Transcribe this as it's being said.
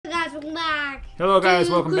welcome back. Hello guys,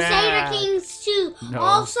 to welcome Crusader back. Kings 2, No.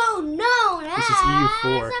 also known This as is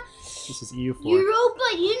EU4. This is EU4.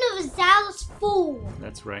 Europa Universalis 4.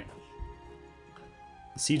 That's right.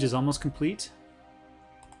 The siege is almost complete.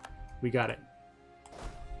 We got it.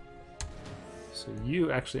 So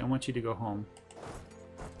you actually, I want you to go home.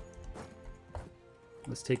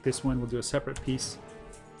 Let's take this one. We'll do a separate piece.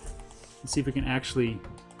 Let's see if we can actually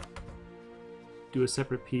do a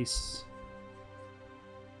separate piece.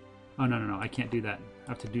 Oh, no. I can't do that. I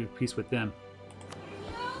have to do a piece with them.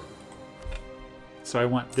 So I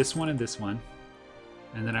want this one and this one.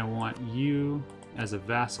 And then I want you as a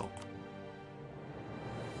vassal.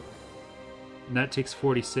 And that takes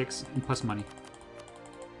 46 and plus money.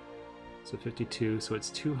 So 52. So it's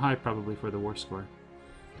too high probably for the war score.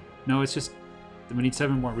 No, it's just we need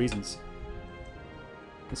 7 more reasons.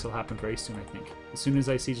 This will happen very soon, I think. As soon as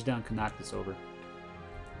I siege down, can knock this over.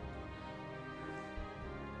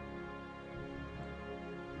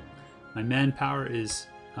 My manpower is...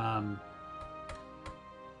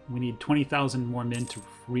 we need 20,000 more men to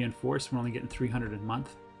reinforce. We're only getting 300 a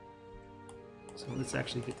month. So let's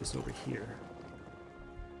actually get this over here.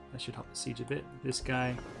 That should help the siege a bit. This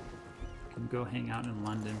guy can go hang out in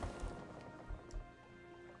London.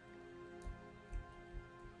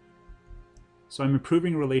 So I'm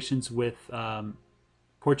improving relations with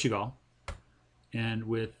Portugal and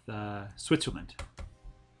with Switzerland.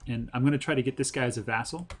 And I'm going to try to get this guy as a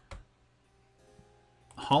vassal.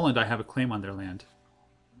 Holland, I have a claim on their land.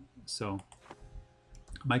 So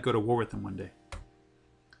I might go to war with them one day.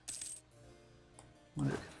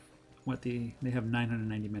 Wonder what they have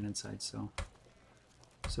 990 men inside, so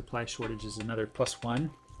supply shortage is another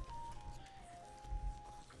 +1.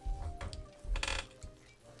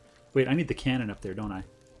 Wait, I need the cannon up there, don't I?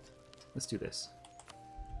 Let's do this.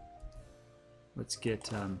 Let's get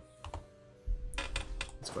let's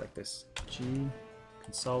go like this. G,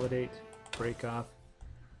 consolidate, break off.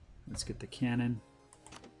 Let's get the cannon.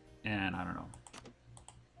 And I don't know.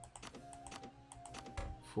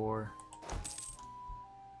 4.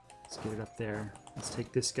 Let's get it up there. Let's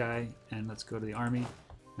take this guy and let's go to the army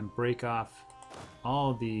and break off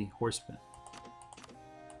all the horsemen.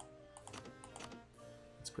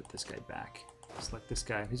 Let's put this guy back. Select this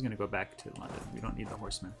guy. He's going to go back to London. We don't need the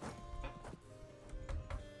horsemen.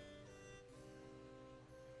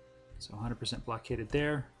 So 100% blockaded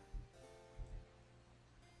there.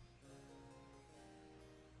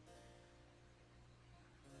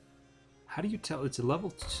 How do you tell? It's a level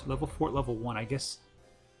 4, level 1, I guess.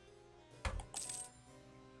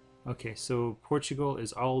 Okay, so Portugal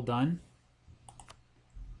is all done.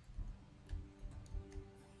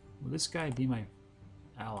 Will this guy be my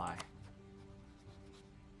ally?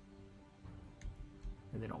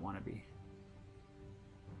 Or they don't want to be.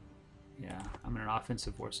 Yeah, I'm in an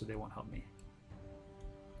offensive war, so they won't help me.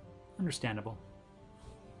 Understandable.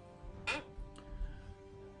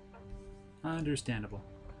 Understandable.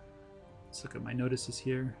 Let's look at my notices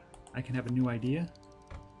here. I can have a new idea.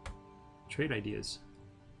 Trade ideas.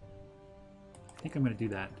 I think I'm going to do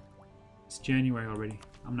that. It's January already.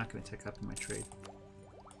 I'm not going to take up in my trade.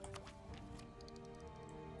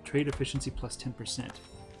 Trade efficiency plus 10%. There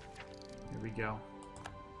we go.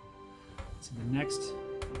 So the next...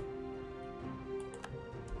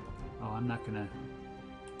 Oh, I'm not going to...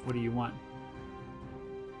 What do you want?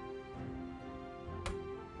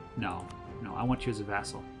 No, I want you as a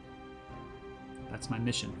vassal. That's my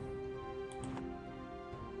mission.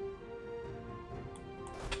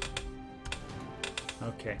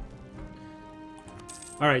 Okay.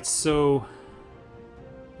 Alright, so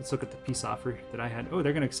let's look at the peace offer that I had. Oh,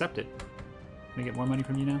 they're going to accept it. Can I get more money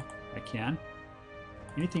from you now? I can.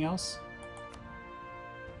 Anything else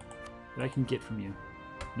that I can get from you?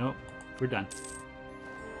 Nope. We're done.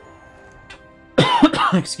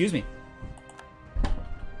 Excuse me.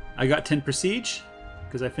 I got 10 prestige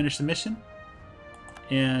because I finished the mission.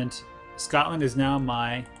 And Scotland is now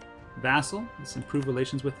my vassal. Let's improve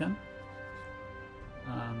relations with him.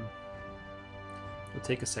 We'll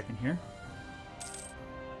take a second here.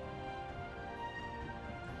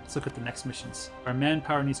 Let's look at the next missions. Our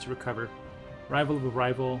manpower needs to recover. Rival of a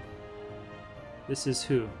rival. This is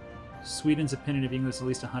who? Sweden's opinion of England is at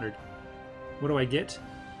least 100. What do I get?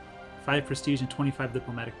 5 prestige and 25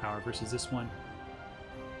 diplomatic power versus this one.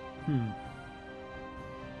 I'm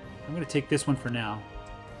going to take this one for now.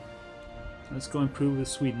 Let's go improve with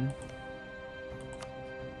Sweden.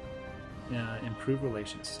 Improve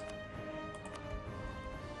relations.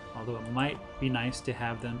 Although it might be nice to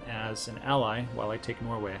have them as an ally while I take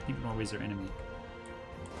Norway. I think Norway's their enemy.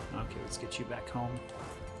 Okay, let's get you back home.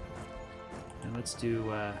 And let's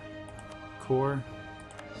do core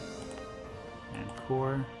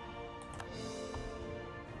Corps.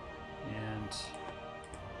 And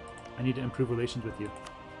I need to improve relations with you.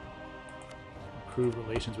 Improve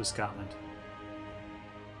relations with Scotland.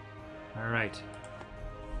 Alright.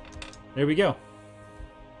 There we go.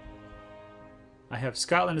 I have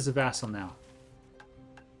Scotland as a vassal now.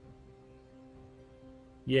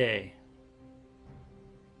 Yay.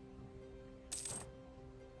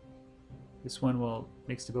 This one will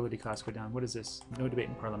make stability costs go down. What is this? No debate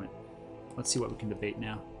in Parliament. Let's see what we can debate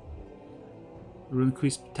now. We'll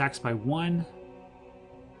increase tax by 1.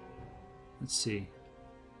 Let's see.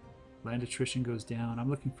 Land attrition goes down. I'm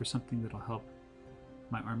looking for something that'll help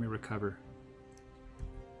my army recover.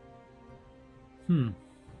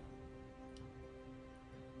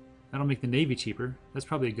 That'll make the Navy cheaper. That's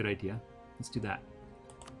probably a good idea. Let's do that.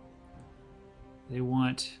 They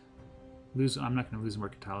want... I'm not going to lose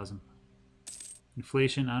mercantilism.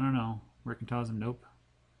 Inflation, I don't know. Mercantilism, nope.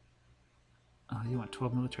 You want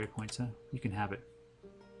 12 military points, huh? You can have it.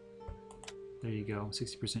 There you go.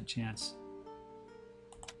 60% chance.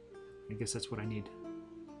 I guess that's what I need.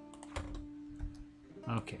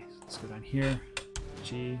 Okay, let's go down here.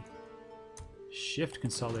 G. Shift,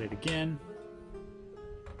 consolidate again.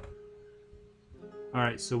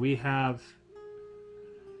 Alright, so we have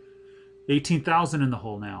 18,000 in the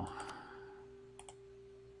hole now.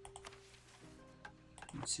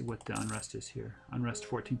 Let's see what the unrest is here. Unrest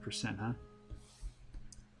 14%, huh?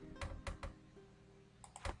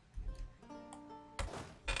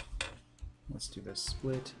 Let's do this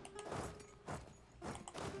split.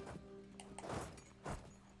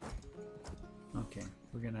 Okay,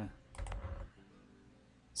 we're gonna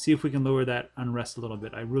see if we can lower that unrest a little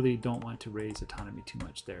bit. I really don't want to raise autonomy too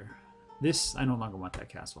much there. This, I no longer want that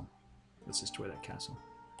castle. Let's destroy that castle.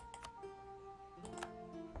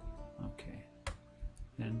 Okay.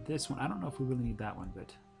 And this one, I don't know if we really need that one,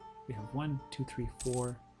 but we have 1, 2, 3,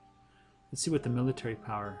 4. Let's see what the military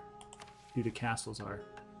power due to castles are.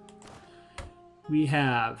 We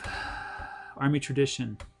have army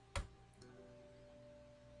tradition.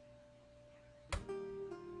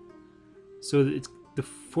 So it's, the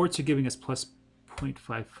forts are giving us plus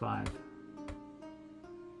 0.55.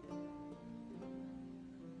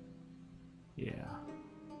 Yeah.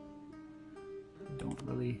 Don't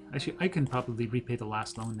really... Actually, I can probably repay the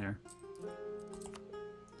last loan there.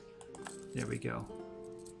 There we go.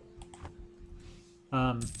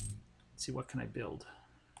 Let's see, what can I build?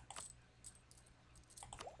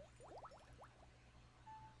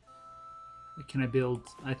 Can I build...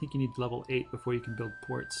 I think you need level 8 before you can build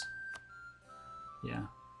ports. Yeah.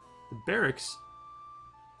 The barracks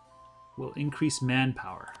will increase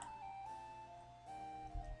manpower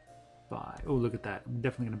by... Oh, look at that. I'm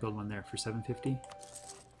definitely going to build one there for 750.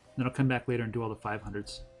 Then I'll come back later and do all the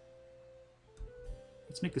 500s.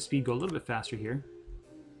 Let's make the speed go a little bit faster here.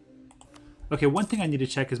 Okay, one thing I need to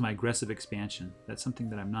check is my aggressive expansion. That's something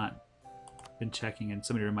that I'm not been checking, and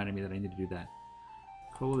somebody reminded me that I need to do that.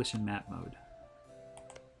 Coalition map mode.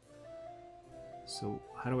 So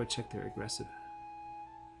how do I check their aggressive?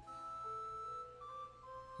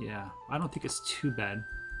 Yeah, I don't think it's too bad.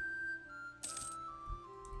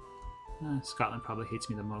 Scotland probably hates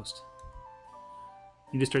me the most.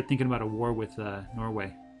 Need to start thinking about a war with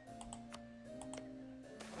Norway.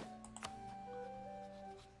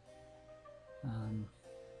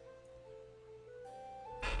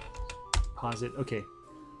 Pause it. Okay.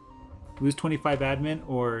 Lose 25 admin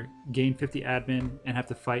or gain 50 admin and have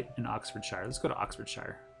to fight in Oxfordshire. Let's go to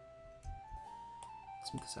Oxfordshire.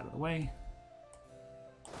 Let's move this out of the way.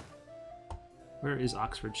 Where is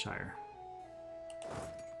Oxfordshire?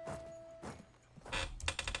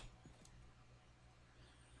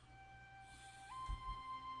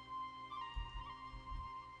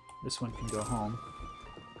 This one can go home.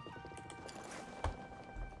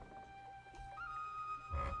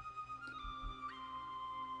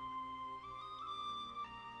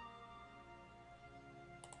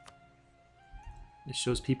 This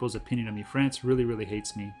shows people's opinion of me. France really, really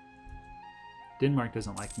hates me. Denmark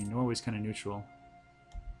doesn't like me. Norway's kind of neutral.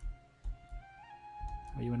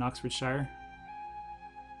 Are you in Oxfordshire?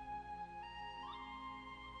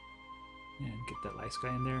 And get that lice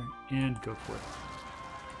guy in there and go for it.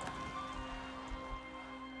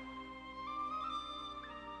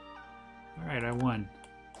 Alright, I won.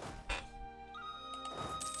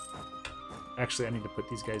 Actually, I need to put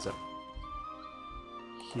these guys up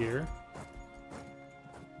here.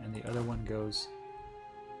 And the other one goes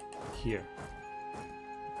here.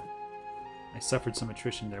 I suffered some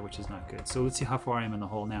attrition there, which is not good. So let's see how far I am in the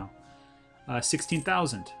hole now.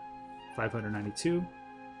 16,592.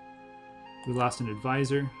 We lost an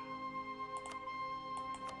advisor.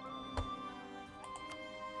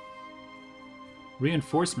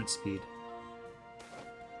 Reinforcement speed.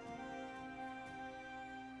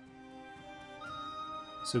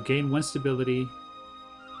 So gain 1 stability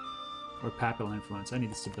or papal influence. I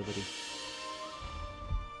need the stability.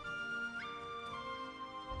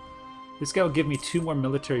 This guy will give me 2 more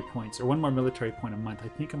military points, or 1 more military point a month. I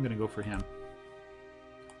think I'm going to go for him.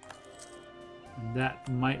 And that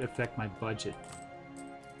might affect my budget.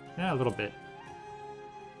 Yeah, a little bit.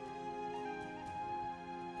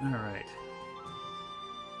 Alright.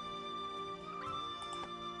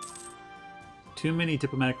 Too many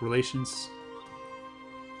diplomatic relations.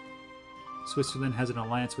 Switzerland has an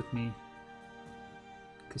alliance with me.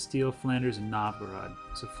 Castile, Flanders, and Novgorod.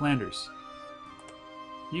 So Flanders.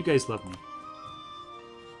 You guys love me.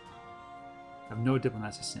 I have no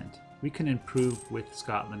diplomats to send. We can improve with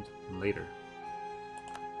Scotland later.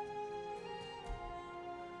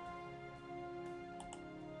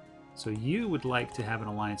 So you would like to have an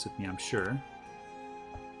alliance with me, I'm sure.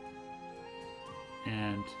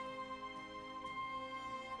 And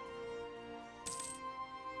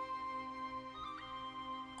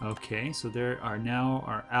okay, so there are now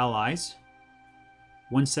our allies.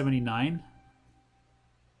 179.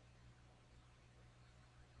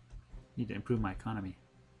 Need to improve my economy.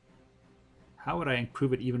 How would I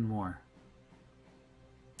improve it even more?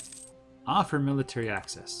 Offer military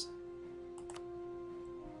access.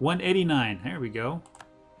 189. There we go.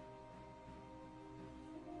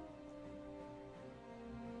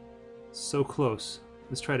 So close.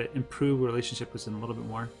 Let's try to improve relationship with them a little bit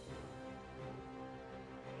more.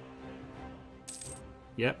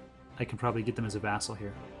 Yep, I can probably get them as a vassal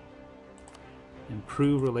here.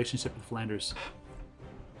 Improve relationship with Flanders.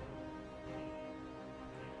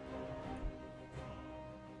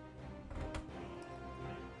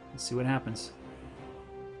 Let's see what happens.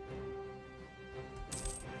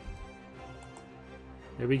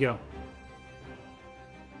 There we go.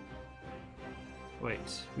 Wait,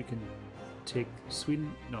 we can take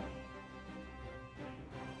Sweden? No.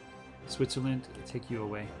 Switzerland, take you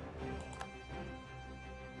away.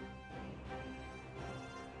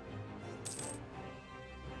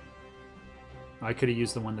 I could have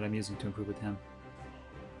used the one that I'm using to improve with him.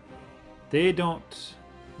 They don't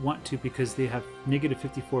want to because they have negative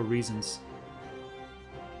 54 reasons.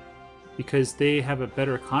 Because they have a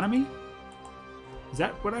better economy? Is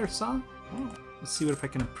that what I saw? Oh, let's see what if I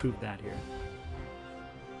can improve that here.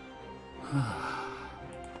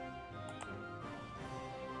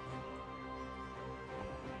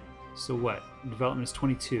 So what? Development is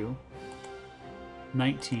 22.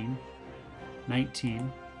 19.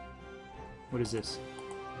 19. What is this?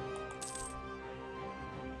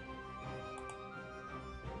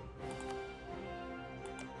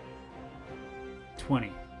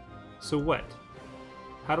 $20. So what?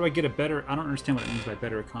 How do I get a better... I don't understand what it means by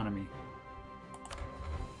better economy.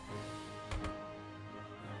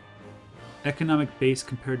 Economic base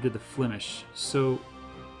compared to the Flemish. So...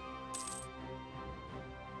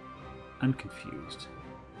 I'm confused.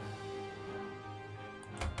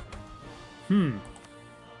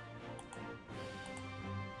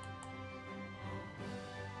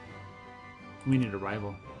 We need a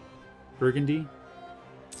rival. Burgundy?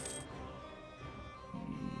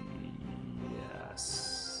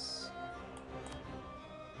 Yes.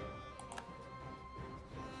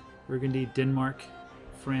 Burgundy, Denmark,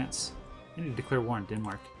 France. I need to declare war on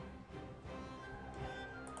Denmark.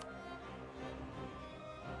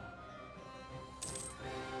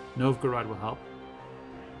 Novgorod will help.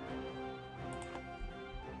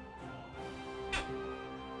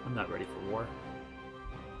 I'm not ready for war.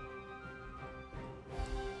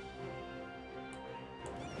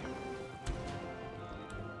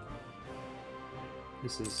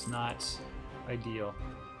 This is not ideal.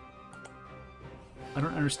 I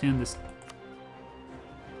don't understand this.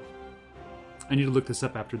 I need to look this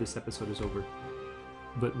up after this episode is over.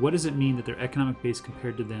 But what does it mean that their economic base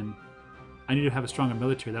compared to them? I need to have a stronger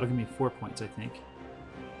military. That'll give me 4 points, I think.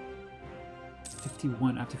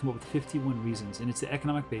 51. I have to come up with 51 reasons. And it's the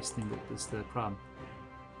economic base thing that is the problem.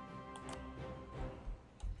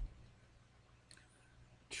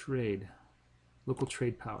 Trade. Local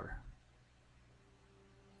trade power.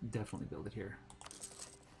 Definitely build it here.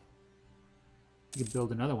 You can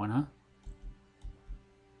build another one, huh?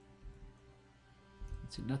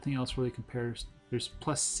 Let's see, nothing else really compares. There's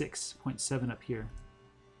plus 6.7 up here.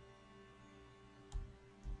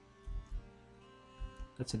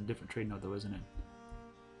 That's in a different trade node though, isn't it?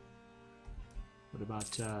 What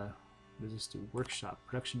about, what does this do? Workshop,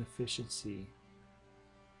 production efficiency.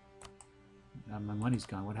 My money's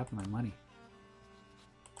gone. What happened to my money?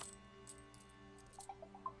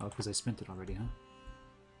 Oh, because I spent it already, huh?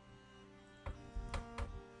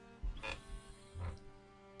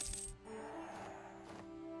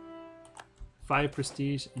 5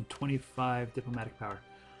 prestige and 25 diplomatic power.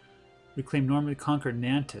 Reclaim Normandy, conquer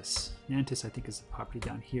Nantes. Nantes, I think, is the property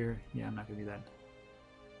down here. Yeah, I'm not going to do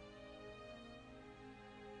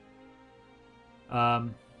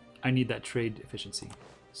that. I need that trade efficiency,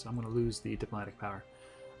 so I'm going to lose the diplomatic power.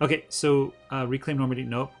 Okay, so reclaim Normandy,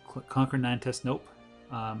 nope. Conquer Nantes, nope.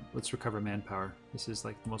 Let's recover manpower. This is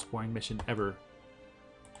like the most boring mission ever,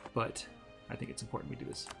 but I think it's important we do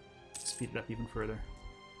this. Speed it up even further.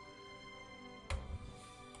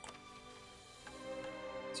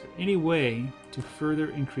 Is there any way to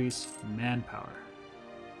further increase manpower?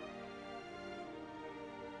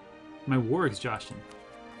 My war exhaustion.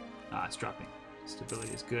 It's dropping.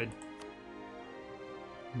 Stability is good.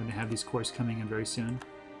 I'm going to have these cores coming in very soon.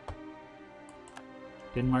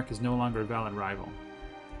 Denmark is no longer a valid rival.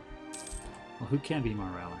 Well, who can be my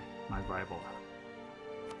ally? My rival.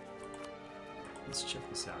 Let's check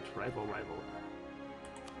this out. Rival.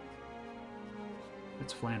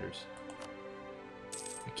 It's Flanders.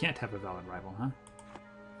 I can't have a valid rival, huh?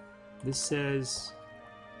 This says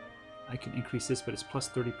I can increase this, but it's plus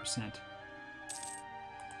 30%.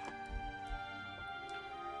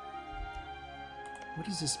 What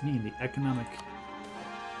does this mean? The economic...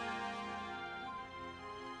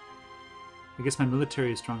 I guess my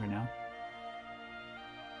military is stronger now.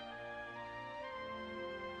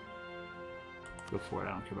 Go for it.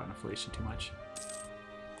 I don't care about inflation too much.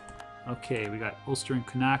 Okay, we got Ulster and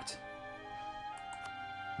Connacht.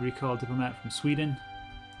 Recall diplomat from Sweden.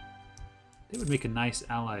 They would make a nice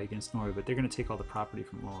ally against Norway, but they're going to take all the property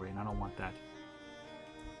from Norway, and I don't want that.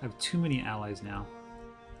 I have too many allies now.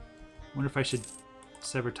 I wonder if I should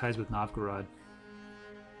sever ties with Novgorod.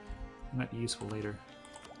 It might be useful later.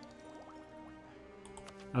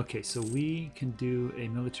 Okay, so we can do a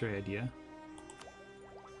military idea.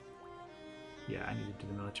 Yeah, I need to do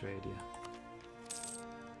the military idea.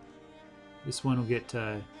 This one will get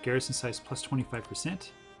garrison size plus 25%.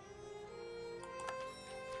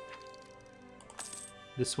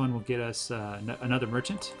 This one will get us another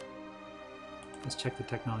merchant. Let's check the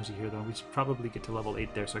technology here, though. We should probably get to level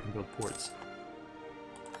 8 there so I can build ports.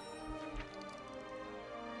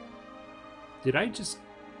 Did I just...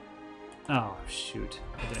 Oh, shoot.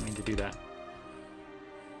 I didn't mean to do that.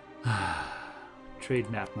 Trade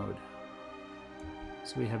map mode.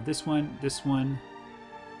 So we have this one, this one,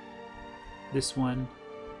 this one.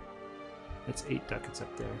 That's 8 ducats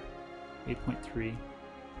up there. 8.3.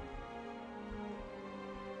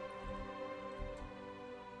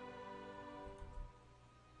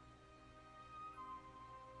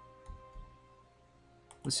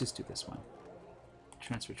 Let's just do this one.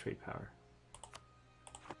 Transfer trade power.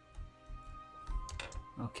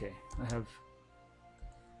 Okay, I have...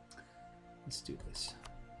 Let's do this.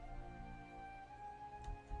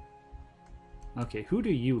 Okay, who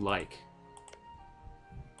do you like?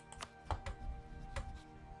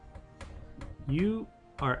 You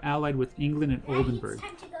are allied with England and Oldenburg. It's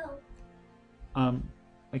time to go.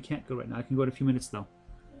 I can't go right now. I can go in a few minutes though.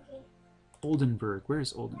 Okay. Oldenburg. Where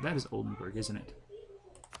is Oldenburg? That is Oldenburg, isn't it?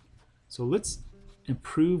 So let's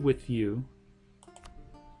improve with you.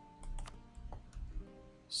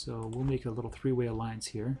 So we'll make a little three-way alliance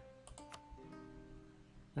here.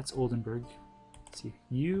 That's Oldenburg. Let's see.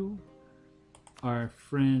 You are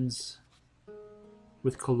friends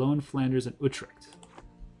with Cologne, Flanders, and Utrecht.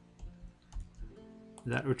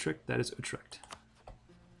 Is that Utrecht? That is Utrecht.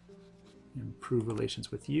 Improve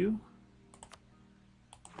relations with you.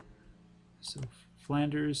 So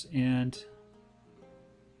Flanders and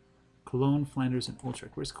Cologne, Flanders, and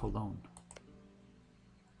Utrecht. Where's Cologne?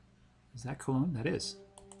 Is that Cologne? That is.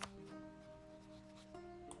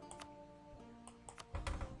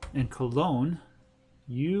 And Cologne,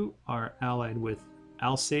 you are allied with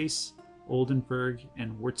Alsace, Oldenburg,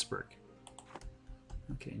 and Würzburg.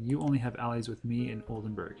 Okay, and you only have allies with me and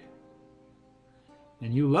Oldenburg.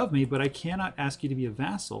 And you love me, but I cannot ask you to be a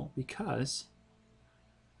vassal because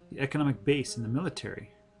the economic base in the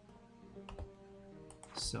military.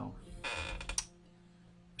 So,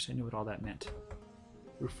 wish I knew what all that meant.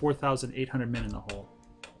 We're 4,800 men in the hole.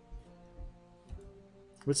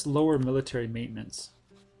 Let's lower military maintenance.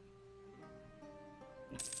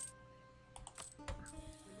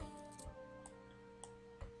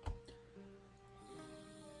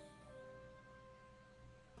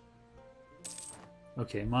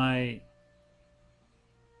 Okay,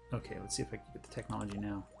 okay, let's see if I can get the technology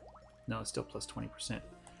now. No, it's still plus 20%.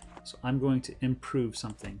 So I'm going to improve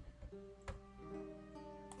something.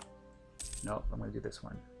 Nope, I'm going to do this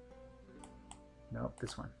one. Nope,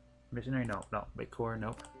 this one. Missionary, no. Wait, core,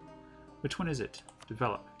 nope. Which one is it?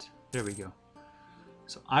 Development. There we go.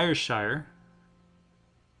 So Ayrshire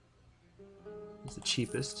is the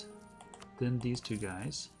cheapest. Then these two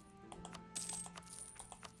guys.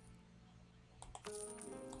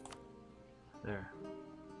 There.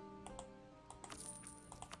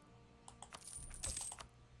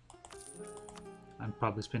 I'm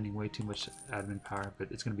probably spending way too much admin power,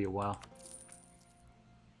 but it's going to be a while.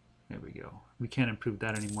 There we go. We can't improve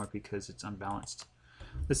that anymore because it's unbalanced.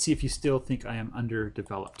 Let's see if you still think I am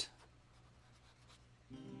underdeveloped.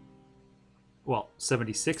 Well,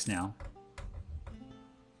 76 now.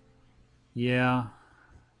 Yeah.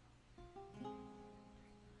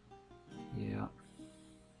 Yeah.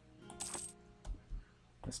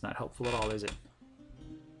 That's not helpful at all, is it?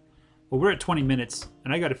 Well, we're at 20 minutes,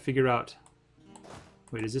 and I got to figure out...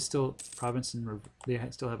 Wait, is this still province and... They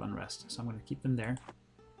still have unrest, so I'm going to keep them there.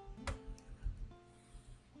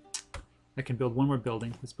 I can build one more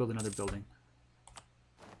building. Let's build another building.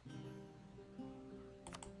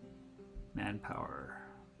 Manpower.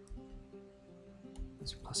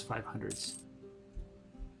 These are plus 500s.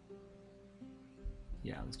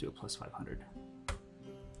 Yeah, let's do a plus 500.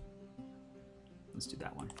 Let's do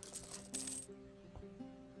that one.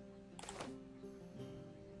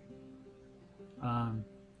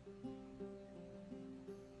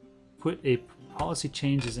 Put a policy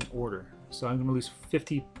changes in order. So I'm going to lose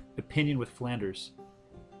 50 opinion with Flanders.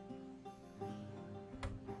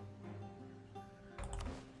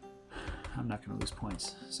 I'm not going to lose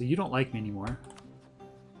points. So you don't like me anymore.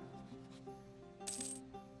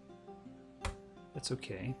 That's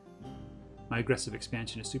okay. My aggressive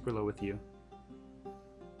expansion is super low with you.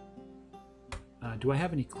 Do I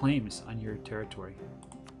have any claims on your territory?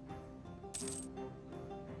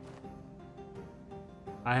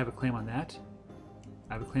 I have a claim on that.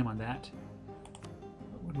 I have a claim on that.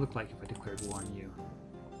 What would it look like if I declared war on you?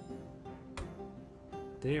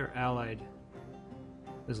 They are allied.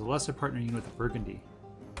 There's a lesser partner union with Burgundy.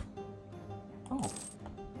 Oh,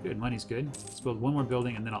 good. Money's good. Let's build one more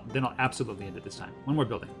building, and then I'll absolutely end it this time. One more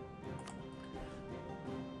building.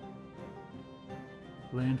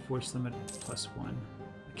 Land force limit +1.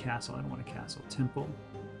 A castle. I don't want a castle. Temple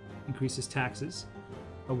increases taxes.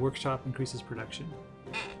 A workshop increases production.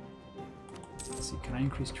 Let's see. Can I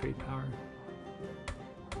increase trade power?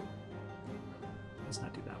 Let's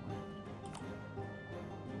not do that one.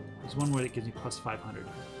 There's one more that gives me plus 500.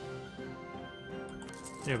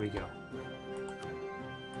 There we go.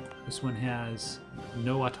 This one has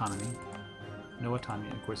no autonomy. No autonomy.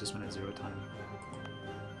 And of course, this one has 0 autonomy.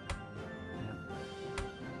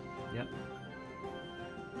 Yep.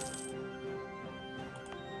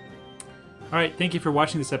 All right, thank you for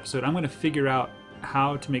watching this episode. I'm going to figure out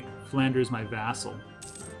how to make Flanders my vassal.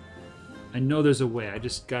 I know there's a way. I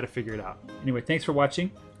just got to figure it out. Anyway, thanks for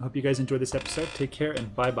watching. I hope you guys enjoyed this episode. Take care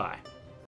and bye-bye.